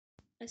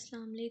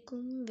Assalamu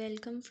alaikum.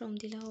 Welcome from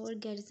the Lahore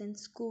Garrison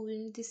School.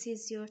 This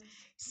is your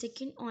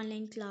second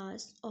online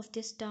class of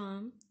this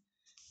term.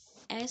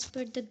 As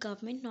per the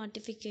government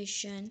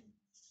notification,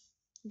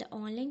 the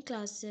online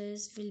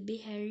classes will be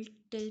held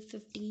till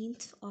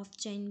 15th of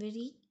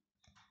January.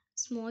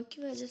 Smog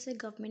की वजह से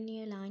government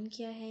ने ऐलान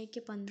किया है कि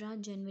 15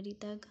 जनवरी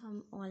तक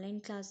हम ऑनलाइन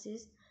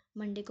क्लासेस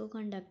मंडे को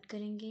कंडक्ट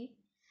करेंगे।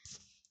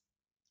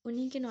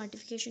 उन्हीं के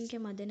नोटिफिकेशन के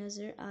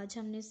मद्देनज़र आज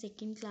हमने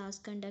सेकंड क्लास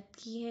कंडक्ट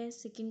की है।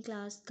 सेकंड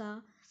क्लास का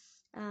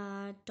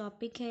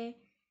टॉपिक है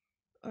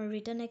और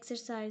written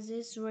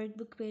exercises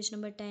workbook page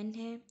number 10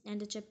 है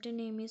and the chapter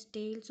name is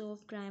tales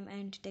of crime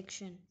and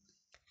detection.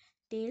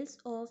 Tales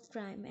of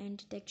crime and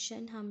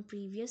detection हम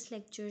प्रीवियस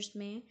लेक्चर्स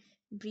में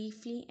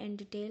ब्रीफली एंड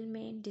डिटेल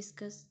में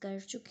discuss कर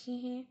चुके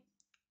हैं।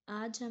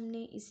 आज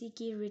हमने इसी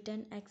की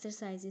रिटन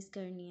एक्सरसाइजेस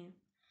करनी है।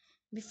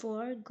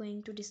 Before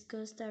going to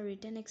discuss the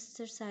written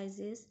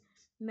exercises,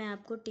 मैं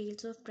आपको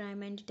tales of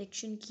crime and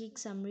detection की एक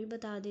समरी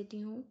बता देती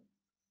हूँ।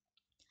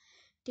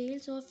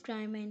 Tales of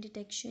crime and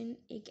detection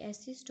एक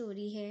ऐसी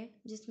स्टोरी है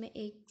जिसमें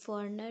एक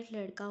फॉरेनर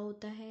लड़का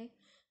होता है।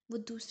 वो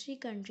दूसरी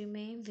कंट्री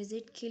में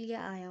विज़िट के लिए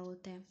आया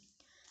होता है।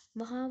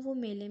 वहाँ वो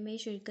मेले में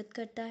शिरकत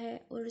करता है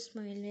और उस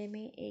मेले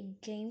में एक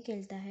गेम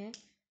खेलता है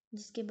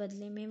जिसके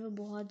बदले में वो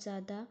बहुत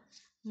ज़्यादा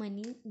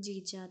मनी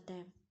जीत जाता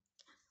है।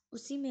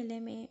 उसी मेले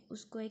में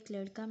उसको एक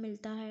लड़का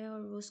मिलता है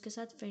और वो उसके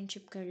साथ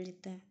फ्रेंडशिप कर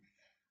लेता है।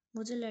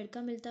 वो जो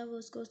लड़का मिलता है वो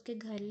उसको उसके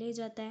घर ले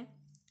जाता है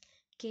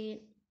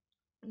कि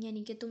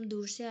यानी कि तुम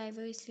दूर से आए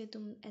हुए हो इसलिए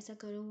तुम ऐसा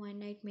करो, वन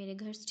नाइट मेरे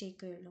घर स्टे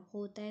कर लो।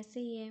 होता ऐसे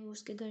ही है, वो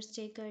उसके घर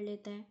स्टे कर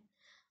लेता है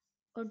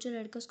और जो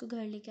लड़का उसको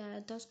घर लेके आया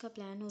था उसका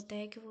प्लान होता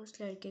है कि वो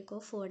उस लड़के को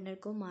फॉरेनर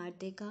को मार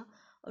देगा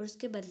और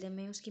उसके बदले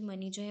में उसकी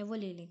मनी जो है वो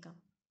ले लेगा।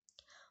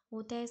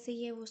 होता ऐसे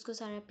ही है, वो उसको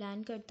सारा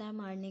प्लान करता है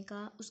मारने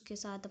का, उसके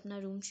साथ अपना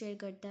रूम शेयर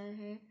करता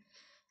है।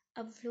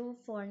 अब जो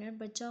फॉरेनर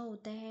बच्चा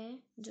होता है,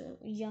 जो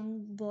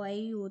यंग बॉय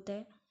ही होता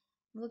है,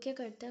 वो क्या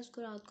करता है,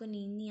 उसको रात को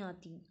नींद नहीं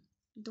आती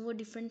तो वो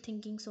डिफरेंट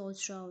थिंकिंग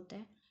सोच रहा होता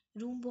है।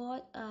 रूम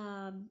बहुत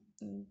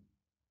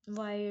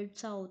वाइड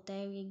सा होता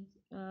है,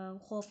 एक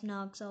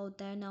खौफनाक सा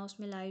होता है, ना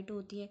उसमें लाइट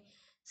होती है,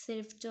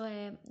 सिर्फ जो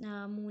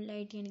है मून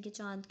लाइट यानी कि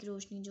चाँद की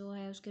रोशनी जो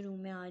है उसके रूम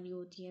में आ रही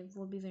होती है,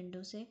 वो भी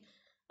विंडो से।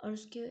 और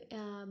उसके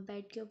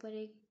बेड के ऊपर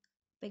एक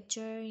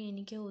पिक्चर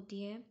यानी कि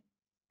होती है,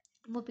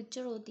 वो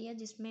पिक्चर होती है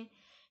जिसमें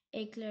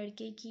एक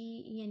लड़के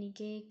की यानी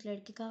कि एक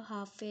लड़के का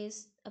हाफ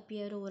फेस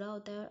अपीयर हो रहा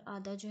होता है और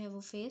आधा जो है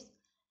वो फेस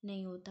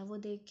नहीं होता। वो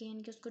देख के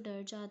यानी कि उसको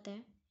डर जाता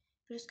है।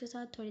 फिर उसके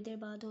साथ थोड़ी देर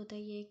बाद होता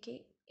है ये कि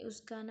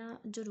उसका ना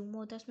जो रूम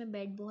होता है उसमें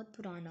बेड बहुत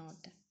पुराना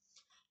होता है,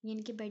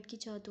 यानी कि बेड की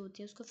छत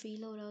होती है, उसको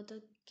फील हो रहा होता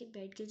है कि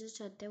बेड की जो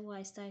छत है वो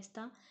आहिस्ता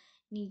आहिस्ता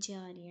नीचे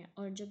आ रही है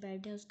और जो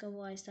बेड है उसका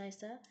वो आहिस्ता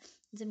आहिस्ता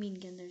ज़मीन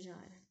के अंदर जा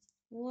रहा है।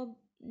 वो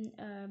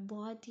अब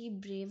बहुत ही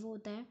ब्रेव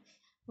होता है,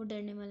 वो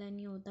डरने वाला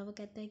नहीं होता। वो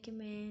कहता है कि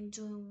मैं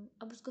जो हूँ,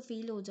 अब उसको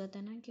फ़ील हो जाता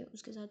है ना कि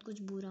उसके साथ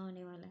कुछ बुरा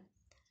होने वाला है,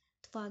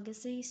 तो वो आगे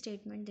से ही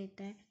स्टेटमेंट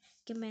देता है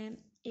कि मैं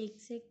एक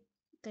से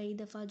कई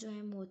दफ़ा जो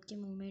है मौत के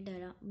मुंह में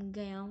डरा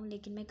गया हूँ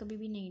लेकिन मैं कभी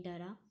भी नहीं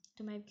डरा,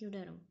 तो मैं क्यों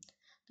डरूँ।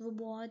 तो वो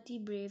बहुत ही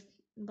ब्रेव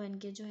बन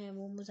के जो है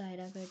वो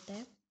मुजाहरा करता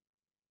है।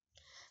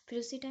 फिर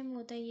उसी टाइम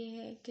होता ये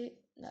है कि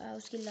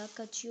उसकी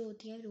लक अच्छी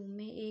होती है, रूम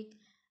में एक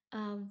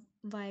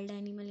वाइल्ड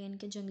एनिमल यानी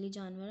कि जंगली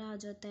जानवर आ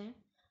जाता है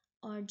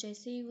और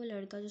जैसे ही वो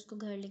लड़का जो उसको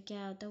घर लेके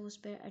आया होता है उस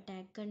पर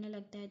अटैक करने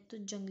लगता है, तो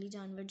जंगली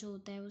जानवर जो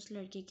होता है उस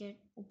लड़के के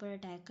ऊपर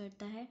अटैक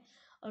करता है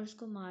और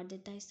उसको मार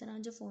देता है। इस तरह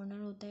जो फॉरेनर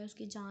होता है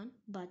उसकी जान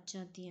बच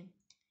जाती है।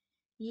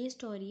 ये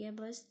स्टोरी है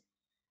बस।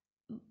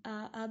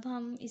 अब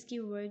हम इसकी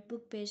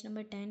वर्कबुक पेज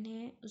नंबर 10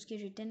 है, उसकी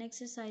रिटन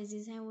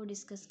एक्सरसाइजेज हैं वो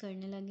डिस्कस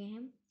करने लगे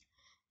हैं।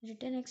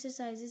 रिटन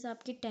एक्सरसाइजेज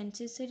आपकी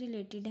टेंसेस से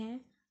रिलेटेड हैं।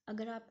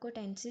 अगर आपको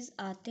टेंसेस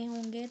आते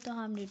होंगे तो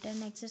हम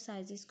रिटन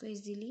एक्सरसाइजेज को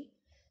इजीली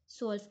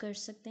सॉल्व कर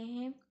सकते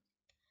हैं।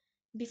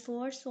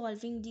 Before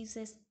solving these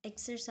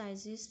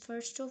exercises,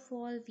 first of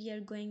all, we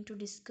are going to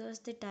discuss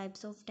the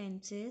types of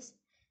tenses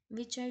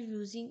which are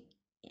using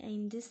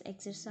in this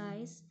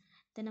exercise.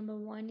 The number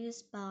one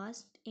is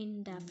past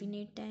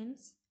indefinite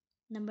tense.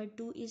 Number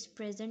two is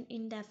present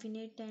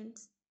indefinite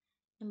tense.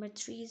 Number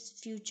three is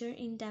future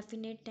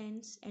indefinite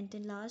tense. And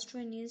the last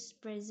one is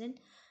present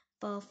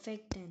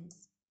perfect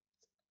tense.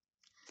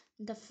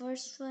 The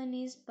first one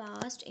is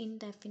past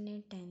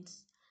indefinite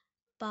tense.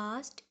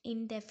 Past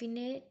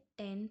indefinite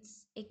tense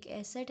एक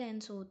ऐसा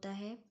tense होता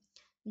है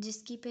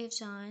जिसकी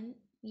पहचान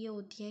ये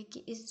होती है कि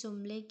इस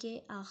जुमले के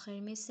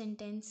आखिर में,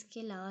 सेंटेंस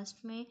के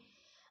लास्ट में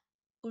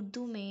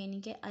उर्दू में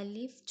यानी कि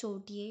अलिफ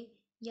छोटिए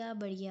या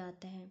बड़िए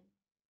आता है।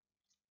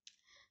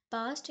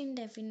 Past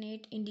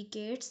indefinite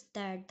indicates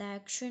that the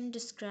action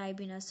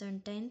described in a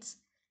sentence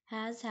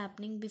has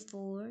happening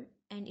before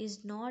and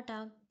is not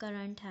a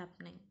current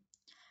happening.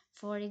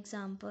 For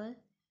example,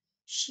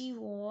 she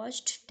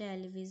watched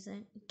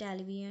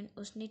television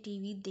उसने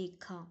टीवी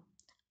देखा।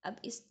 अब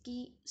इसकी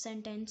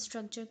सेंटेंस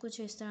स्ट्रक्चर कुछ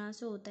इस तरह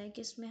से होता है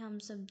कि इसमें हम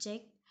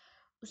सब्जेक्ट,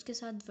 उसके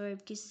साथ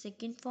वर्ब की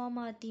सेकंड फॉर्म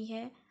आती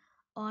है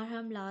और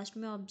हम लास्ट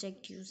में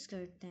ऑब्जेक्ट यूज़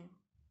करते हैं।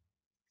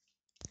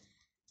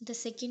 The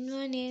second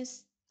one is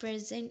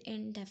present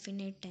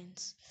indefinite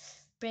tense.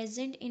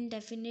 Present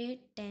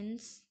indefinite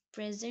tense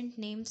present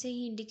name से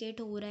ही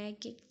इंडिकेट हो रहा है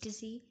कि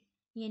किसी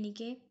यानी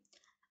कि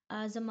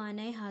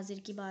ज़माना हाजिर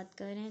की बात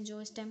कर रहे हैं जो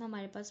इस टाइम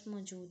हमारे पास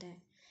मौजूद है।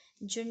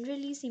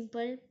 Generally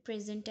simple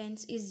present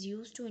tense is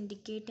use to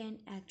indicate an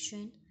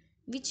action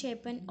which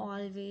happen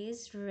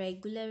always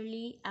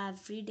regularly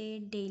every day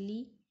daily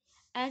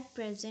at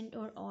present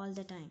और ऑल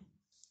द टाइम।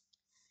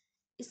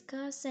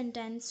 इसका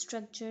सेंटेंस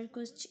स्ट्रक्चर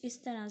कुछ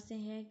इस तरह से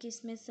है कि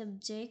इसमें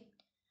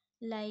subject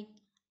like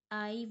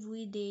I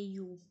we they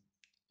you,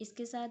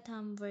 इसके साथ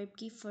हम वर्ब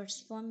की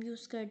फर्स्ट फॉर्म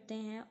यूज़ करते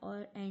हैं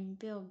और एंड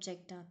पे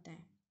ऑब्जेक्ट आता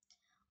है।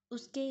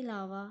 उसके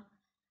अलावा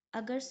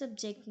अगर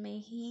सब्जेक्ट में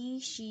ही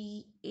शी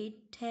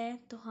इट है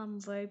तो हम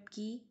वर्ब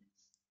की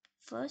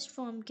फर्स्ट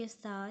फॉर्म के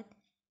साथ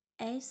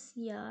एस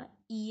या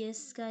ई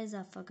एस का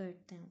इजाफा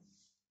करते हैं।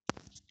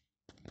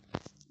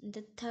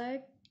 The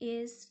third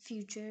is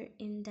future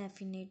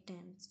indefinite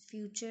tense.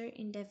 Future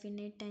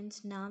indefinite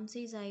tense नाम से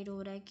ही ज़ाहिर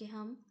हो रहा है कि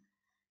हम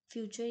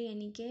फ्यूचर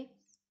यानी कि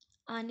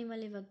आने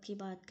वाले वक्त की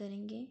बात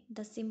करेंगे।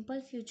 The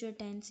simple future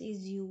tense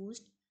is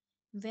used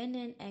when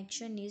an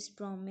action is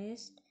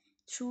promised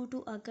through to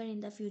occur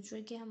in the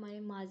future, के हमारे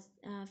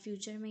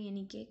फ्यूचर में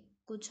यानी कि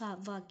कुछ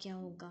वाक़या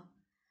होगा।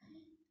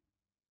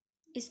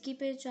 इसकी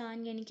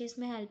पहचान यानी कि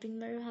इसमें हेल्पिंग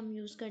वर्ब हम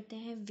यूज़ करते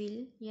हैं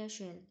विल या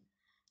शेल।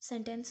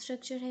 सेंटेंस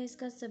स्ट्रक्चर है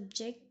इसका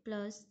subject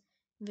plus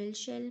will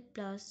shell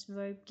plus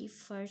verb की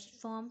फर्स्ट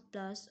फॉर्म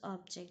प्लस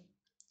ऑब्जेक्ट।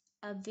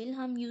 अब विल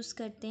हम यूज़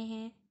करते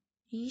हैं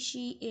ही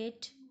she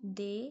it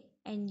they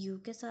and you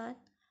के साथ,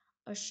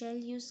 और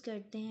शेल यूज़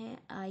करते हैं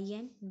आई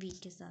एन वी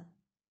के साथ।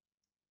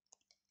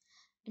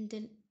 And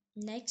then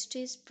next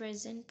is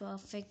present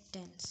perfect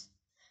tense.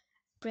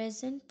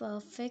 Present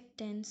perfect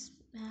tense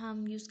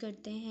हम यूज़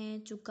करते हैं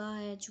चुका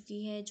है,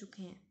 चुकी है,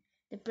 चुके हैं।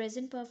 The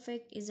present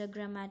perfect is a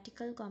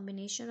grammatical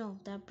combination of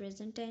the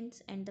present tense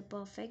and the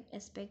perfect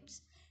aspects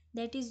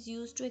that is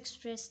used to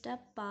express the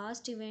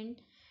past event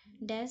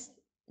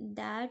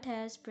that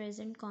has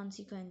present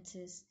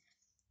consequences।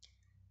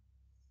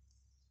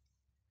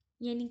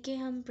 यानी कि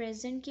हम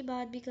प्रेजेंट की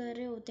बात भी कर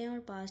रहे होते हैं और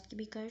पास्ट की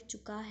भी, कर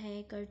चुका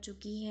है, कर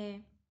चुकी है,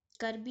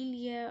 कर भी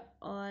लिया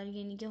और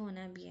यानी कि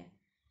होना भी है।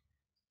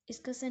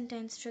 इसका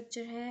सेंटेंस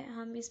स्ट्रक्चर है,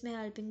 हम इसमें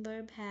हेल्पिंग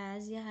वर्ब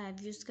हैज़ या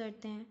हैव यूज़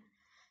करते हैं।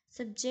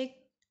 Subject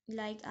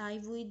like I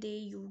we they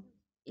you,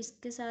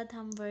 इसके साथ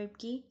हम वर्ब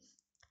की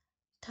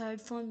थर्ड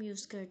फॉर्म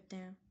यूज़ करते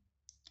हैं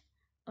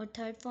और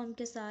थर्ड फॉर्म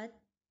के साथ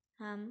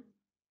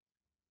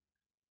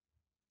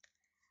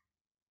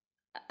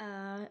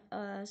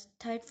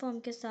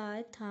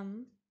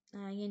हम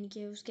यानी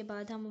कि उसके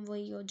बाद हम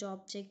वही, और जो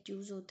ऑब्जेक्ट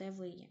यूज़ होता है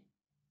वही है।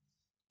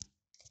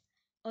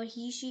 और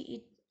ही शी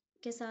इट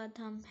के साथ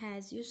हम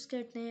हैज़ यूज़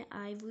करते हैं,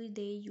 आई वी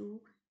दे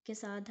यू के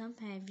साथ हम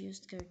हैव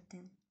यूज़ करते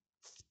हैं।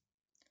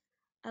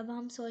 अब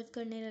हम सॉल्व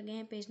करने लगे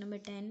हैं पेज नंबर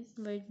 10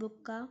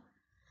 वर्कबुक का।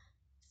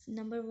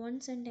 Number 1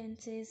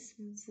 sentence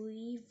is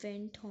we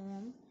went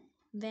home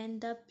when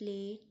the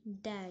play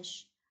dash.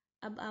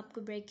 अब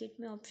आपको ब्रैकेट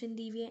में ऑप्शन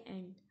दी हुई है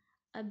एंड।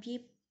 अब ये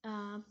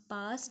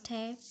पास्ट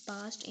है,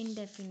 पास्ट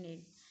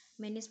इनडेफिनिट।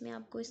 मैंने इसमें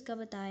आपको इसका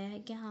बताया है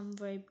कि हम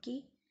वर्ब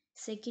की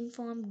सेकंड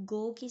फॉर्म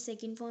गो की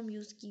सेकंड फॉर्म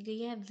यूज़ की गई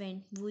है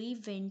went, we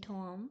went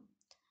home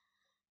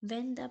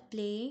when the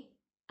play.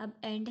 अब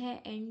एंड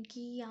है, एंड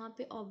की यहाँ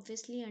पे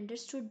ऑब्वियसली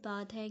अंडरस्टूड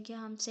बात है कि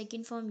हम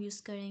सेकंड फॉर्म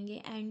यूज़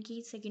करेंगे, एंड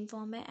की सेकंड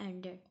फॉर्म है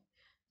एंडेड,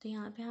 तो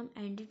यहाँ पे हम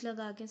एंडेड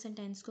लगा के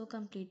सेंटेंस को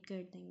कंप्लीट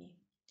कर देंगे।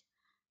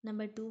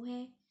 नंबर 2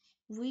 है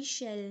we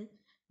shall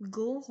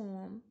go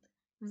home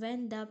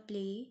when the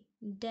play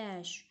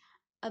dash.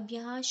 अब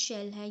यहाँ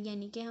शेल है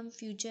यानी कि हम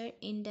फ्यूचर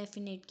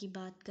इनडेफिनेट की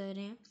बात कर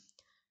रहे हैं,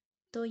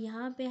 तो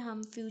यहाँ पे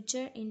हम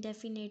फ्यूचर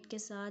इनडेफिनेट के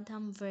साथ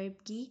हम वर्ब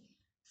की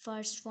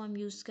फर्स्ट फॉर्म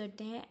यूज़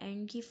करते हैं,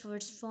 एंड की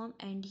फर्स्ट फॉर्म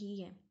एंड ही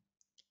है।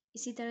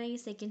 इसी तरह ये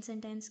सेकंड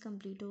सेंटेंस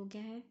कंप्लीट हो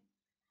गया है।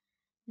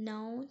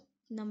 Now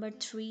number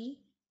 3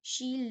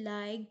 she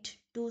liked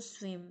to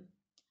swim.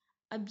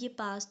 अब ये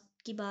पास्ट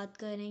की बात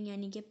कर रहे हैं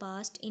यानी कि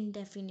पास्ट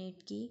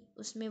इनडेफिनेट की,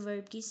 उसमें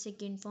वर्ब की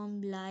सेकंड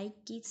फॉर्म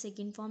लाइक की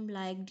सेकंड फॉर्म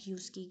लाइक्ड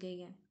यूज़ की गई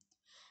है।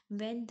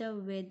 When the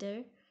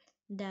weather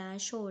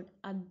dash hot,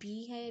 अब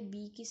बी है,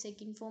 बी की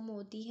सेकंड फॉर्म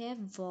होती है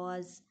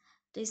वॉज,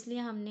 तो इसलिए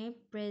हमने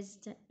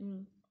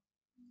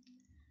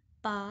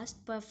पास्ट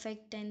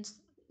परफेक्ट टेंस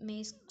में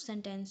इस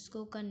सेंटेंस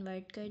को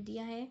कन्वर्ट कर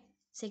दिया है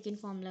सेकंड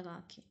फॉर्म लगा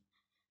के।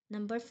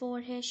 नंबर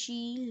 4 है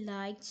शी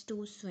लाइक्स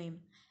टू स्विम।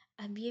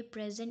 अब ये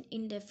प्रेजेंट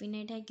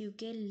इनडेफिनेट है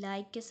क्योंकि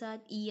लाइक के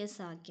साथ ई एस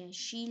आ गया।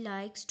 She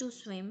likes to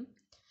swim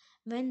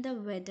when the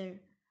weather.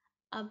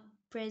 अब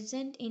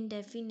प्रेजेंट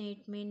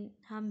इनडेफिनेट में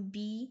हम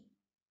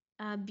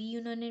बी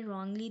उन्होंने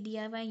रॉन्गली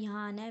दिया हुआ है,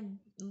 यहाँ आना है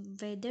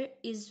वेदर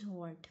इज़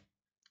हॉट,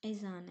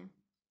 इज़ आना है।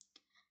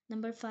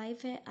 नंबर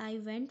 5 है I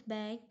went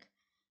back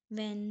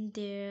when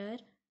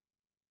there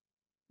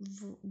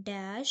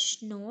dash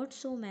not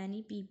so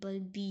many people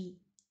be.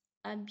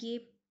 अब ये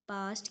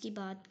पास्ट की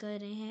बात कर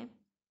रहे हैं।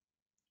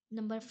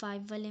 नंबर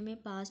 5 वाले में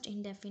पास्ट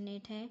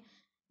इंडेफिनेट है,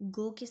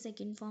 गो के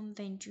सेकंड फॉर्म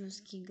वेंट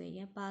यूज़ की गई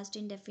है, पास्ट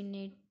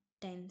इंडेफिनेट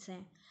टेंस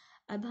है।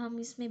 अब हम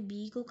इसमें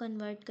बी को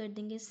कन्वर्ट कर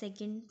देंगे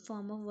सेकंड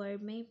फॉर्म ऑफ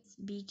वर्ब में।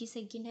 बी की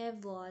सेकंड है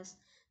वॉज,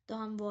 तो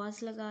हम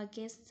वॉज लगा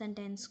के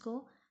सेंटेंस को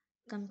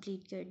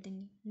कंप्लीट कर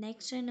देंगे।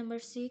 नेक्स्ट है number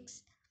 6,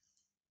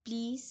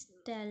 please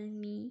tell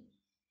me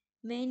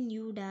when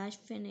you dash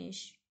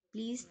finish.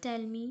 Please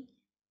tell me,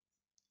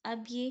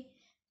 अब ये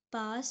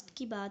पास्ट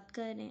की बात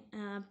कर रहे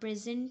हैं,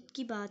 प्रेजेंट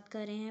की बात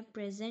कर रहे हैं,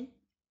 प्रेजेंट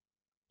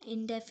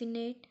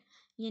इंडेफिनेट,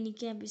 यानी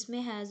कि अब इसमें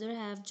हैज़ और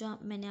हैव, जो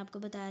मैंने आपको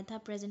बताया था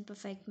प्रेजेंट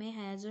परफेक्ट में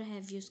हैज़ और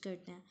हैव यूज़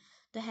करते हैं।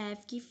 तो हैव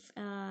की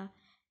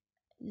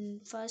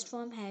फर्स्ट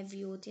फॉर्म हैव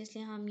यू होती है,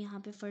 इसलिए हम यहाँ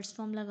पे फर्स्ट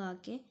फॉर्म लगा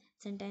के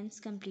सेंटेंस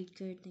कंप्लीट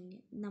कर देंगे।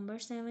 नंबर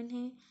 7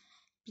 है,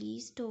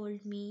 please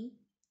told me,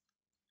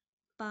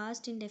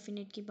 past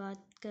indefinite की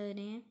बात कर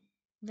रहे हैं,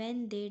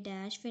 व्हेन दे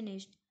डैश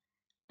फिनिश्ड।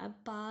 अब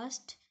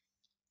पास्ट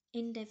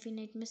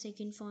इनडेफिनेट में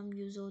सेकंड फॉर्म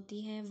यूज़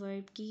होती है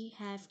वर्ब की,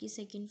 हैव की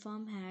सेकंड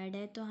फॉर्म हैड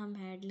है, तो हम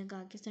हैड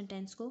लगा के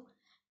सेंटेंस को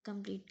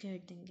कंप्लीट कर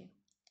देंगे।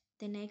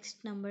 The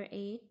next number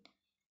 8,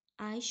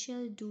 I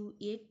shall do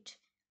it.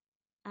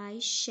 आई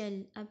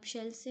शैल, अब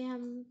शैल से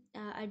हम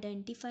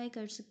आइडेंटिफाई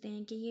कर सकते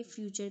हैं कि ये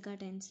फ्यूचर का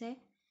टेंस है।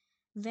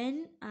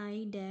 When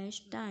I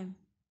dash time,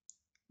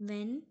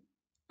 when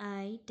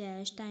I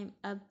dash time,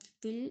 अब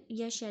विल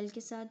या शैल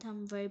के साथ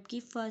हम वर्ब की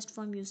फर्स्ट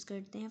फॉर्म यूज़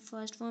करते हैं।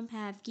 फर्स्ट फॉर्म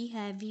हैव की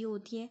हैव ही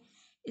होती है,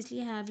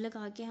 इसलिए हैव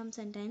लगा के हम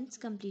सेंटेंस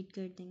कंप्लीट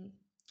कर देंगे।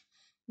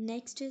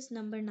 Next is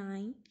number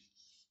 9,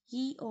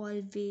 he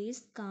always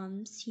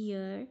comes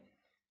here.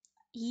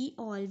 He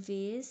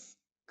always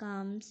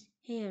comes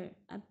here,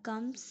 अब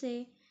कम्स से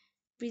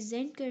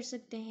प्रेजेंट कर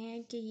सकते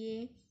हैं कि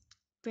ये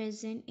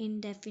प्रेजेंट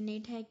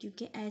इंडेफिनिट है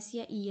क्योंकि एस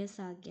या ई एस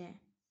आ गया है।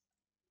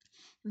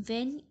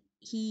 When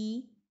he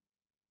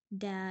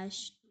dash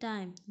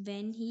time,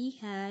 when he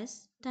has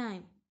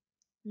time.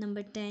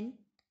 Number 10,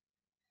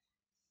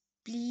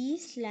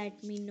 please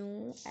let me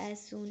know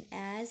as soon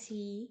as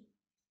he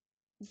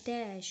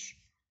dash,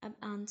 अब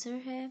आंसर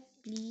है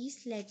please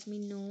let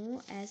me know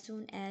as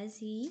soon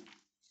as he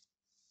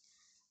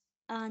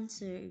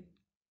answered.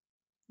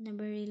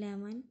 Number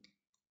 11,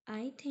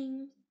 I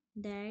think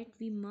that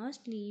we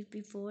must leave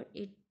before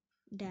it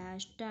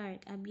dash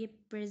dark, अब ये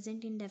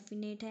present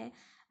indefinite है,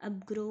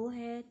 अब grow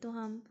है तो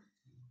हम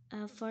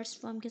first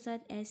form के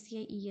साथ एस या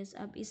ई एस,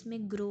 अब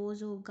इसमें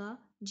ग्रोज होगा,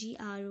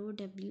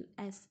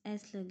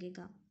 GROWS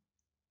लगेगा।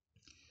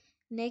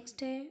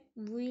 नेक्स्ट है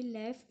we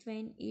left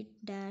when it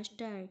dash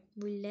dark,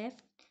 we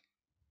left,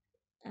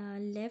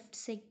 left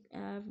से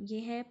ये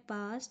है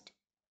पास्ट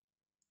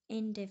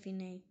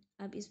इनडेफिनाइट,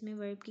 अब इसमें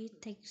वर्ब की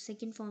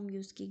सेकंड फॉर्म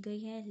यूज़ की गई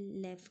है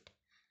लेफ्ट।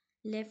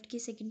 लेफ्ट की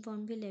सेकंड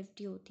फॉर्म भी लेफ्ट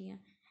ही होती है।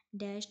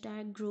 डैश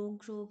डार्क, ग्रो,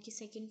 ग्रो की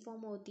सेकंड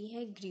फॉर्म होती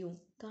है ग्रू,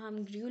 तो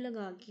हम ग्रू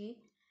लगा के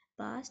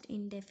पास्ट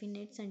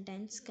इंडेफिनिट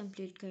सेंटेंस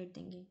कंप्लीट कर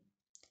देंगे।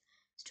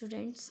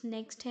 स्टूडेंट्स,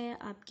 नेक्स्ट है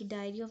आपकी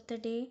diary of the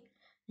day,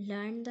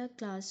 learn the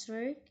class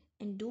work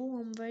and do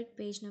homework,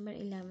 page number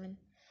 11।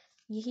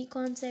 यही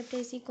कॉन्सेप्ट है,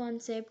 इसी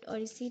कॉन्सेप्ट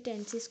और इसी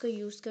टेंसेस को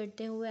यूज़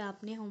करते हुए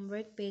आपने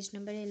होमवर्क पेज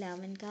नंबर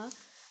 11 का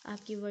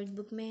आपकी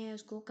वर्कबुक में है,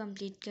 उसको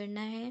कंप्लीट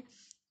करना है।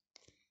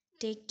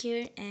 टेक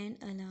केयर एंड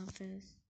अल्लाह हाफिज़।